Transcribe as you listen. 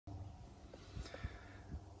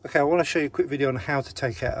Okay, I want to show you a quick video on how to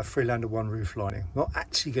take out a Freelander 1 roof lining. I'm not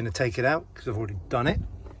actually going to take it out because I've already done it.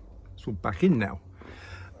 It's all back in now.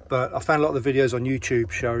 But I found a lot of the videos on YouTube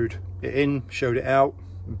showed it in, showed it out,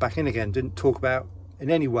 and back in again. Didn't talk about in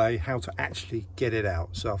any way how to actually get it out.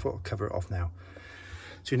 So I thought I'd cover it off now.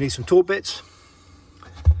 So you need some torque bits.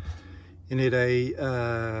 You need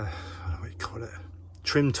a, what do you call it?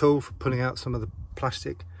 Trim tool for pulling out some of the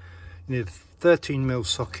plastic. You need a 13mm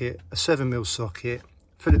socket, a 7mm socket,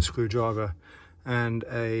 Phillips screwdriver and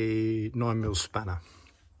a 9mm spanner.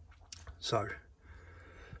 So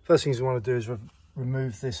first things you want to do is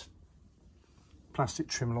remove this plastic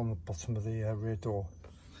trim along the bottom of the rear door.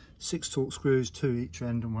 6 torque screws, 2 each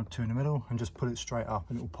end and 2 in the middle, and just pull it straight up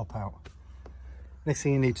and it will pop out. Next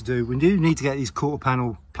thing you need to do, we do need to get these quarter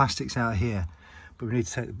panel plastics out of here, but we need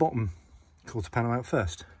to take the bottom quarter panel out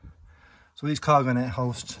first. So these cargo net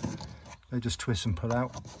hosts, they just twist and pull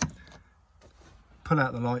out. Pull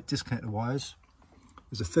out the light, disconnect the wires.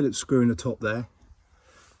 There's a Phillips screw in the top there.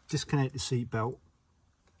 Disconnect the seat belt,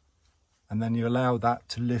 and then you allow that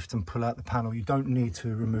to lift and pull out the panel. You don't need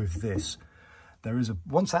to remove this. There is a,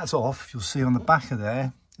 once that's off, you'll see on the back of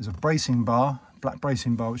there, there's a bracing bar, black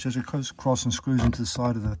bracing bar, which goes across and screws into the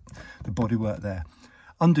side of the bodywork there.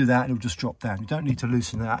 Undo that and it'll just drop down. You don't need to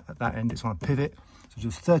loosen that at that end, it's on a pivot. So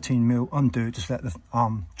just 13mm, undo it, just let the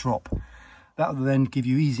arm drop. That will then give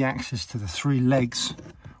you easy access to the 3 legs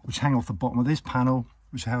which hang off the bottom of this panel,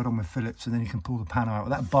 which are held on with Phillips, and then you can pull the panel out.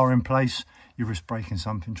 With that bar in place, you risk breaking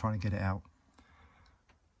something trying to get it out.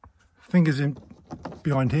 Fingers in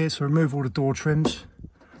behind here, so remove all the door trims.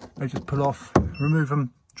 They just pull off, remove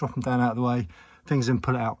them, drop them down out of the way, fingers in,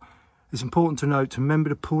 pull it out. It's important to note to remember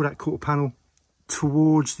to pull that quarter panel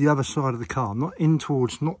towards the other side of the car, not in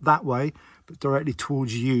towards, not that way, but directly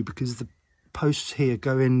towards you, because the posts here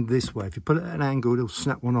go in this way. If you pull it at an angle, it'll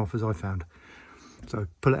snap one off, as I found. So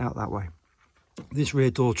pull it out that way. This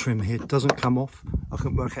rear door trim here doesn't come off. I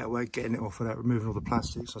couldn't work out a way of getting it off without removing all the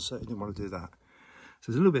plastics. I certainly didn't want to do that. So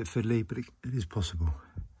it's a little bit fiddly, but it is possible.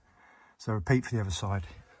 So repeat for the other side.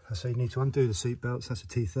 So you need to undo the seat belts, that's a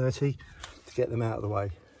T30, to get them out of the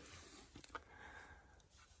way.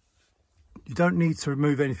 You don't need to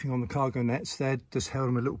remove anything on the cargo nets. They're just held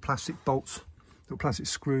on with little plastic bolts, little plastic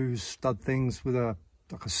screws, stud things with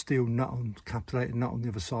like a steel nut on, encapsulated nut on the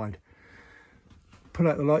other side. Pull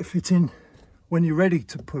out the light fitting. When you're ready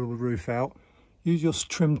to pull the roof out, use your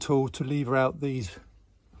trim tool to lever out these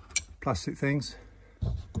plastic things.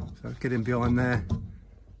 So get in behind there,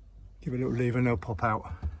 give it a little lever and they'll pop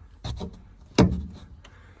out. With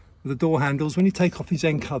the door handles, when you take off these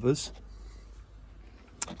end covers,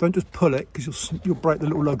 don't just pull it because you'll break the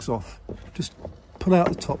little lugs off. Just pull out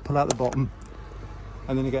the top, pull out the bottom,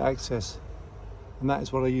 and then you get access. And that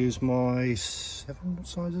is what I use my what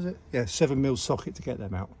size is it? Yeah, 7mm socket to get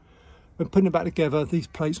them out. When putting it back together, these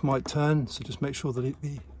plates might turn, so just make sure that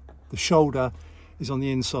the shoulder is on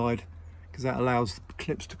the inside, because that allows the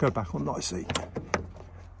clips to go back on nicely.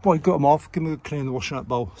 Well, you've got them off, give them a clean in the washing up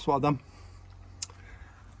bowl. That's what I've done.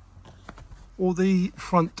 All the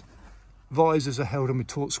front visors are held on with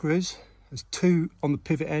torque screws. There's 2 on the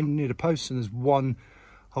pivot end near the post, and there's 1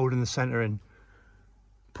 holding the centre in.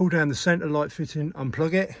 Pull down the centre light fitting,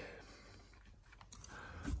 unplug it.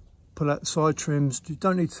 Pull out the side trims. You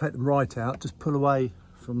don't need to take them right out, just pull away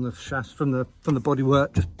from the chassis, from the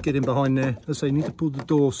bodywork, just get in behind there. As I say, you need to pull the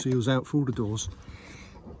door seals out for all the doors.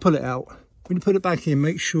 Pull it out. When you put it back in,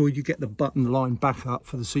 make sure you get the button line back up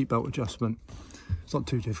for the seatbelt adjustment. It's not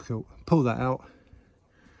too difficult. Pull that out.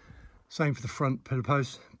 Same for the front pillar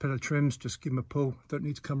posts, pillar trims, just give them a pull. Don't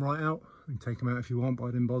need to come right out. You can take them out if you want, but I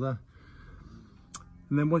didn't bother.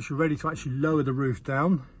 And then once you're ready to actually lower the roof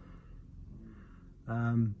down,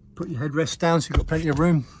 put your headrest down so you've got plenty of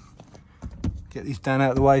room. Get these down out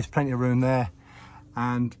of the way, there's plenty of room there.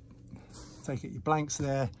 And take it your blanks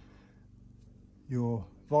there, your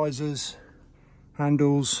visors,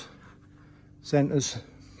 handles, centres,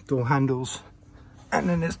 door handles, and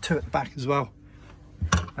then there's 2 at the back as well.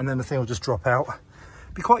 And then the thing will just drop out.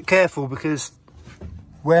 Be quite careful, because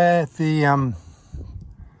where these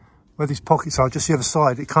pockets are, just the other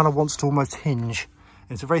side, it kind of wants to almost hinge.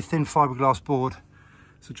 And it's a very thin fiberglass board,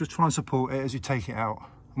 so just try and support it as you take it out.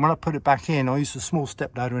 And when I put it back in, I used a small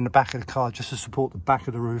step ladder in the back of the car just to support the back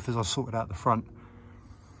of the roof as I sorted out the front.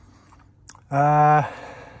 I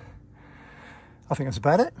think that's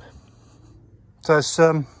about it. So it's,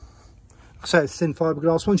 like I say, it's thin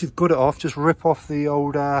fiberglass. Once you've got it off, just rip off the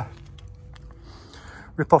old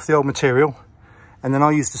material, and then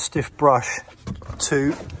I used a stiff brush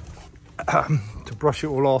to brush it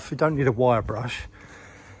all off. You don't need a wire brush.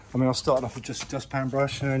 I mean, I started off with just a dustpan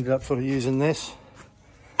brush and I ended up sort of using this.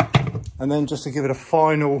 And then just to give it a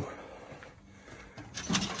final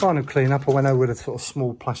clean up, I went over with a sort of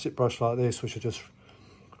small plastic brush like this, which I just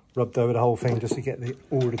rubbed over the whole thing just to get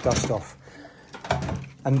all the dust off.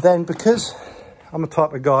 And then, because I'm a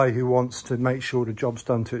type of guy who wants to make sure the job's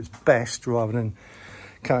done to its best rather than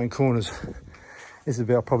cutting corners, this is a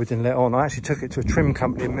bit I probably didn't let on. I actually took it to a trim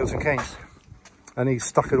company in Milton Keynes, and he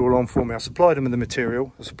stuck it all on for me. I supplied him with the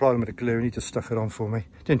material, I supplied him with the glue, and he just stuck it on for me.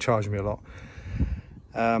 Didn't charge me a lot.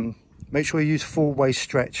 Make sure you use 4-way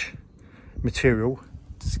stretch material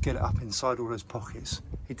to get it up inside all those pockets.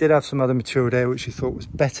 He did have some other material there which he thought was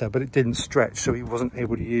better, but it didn't stretch, so he wasn't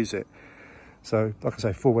able to use it. So, like I say,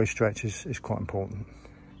 4-way stretch is quite important.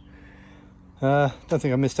 Don't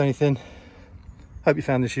think I missed anything. Hope you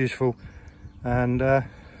found this useful, and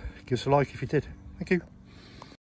give us a like if you did. Thank you.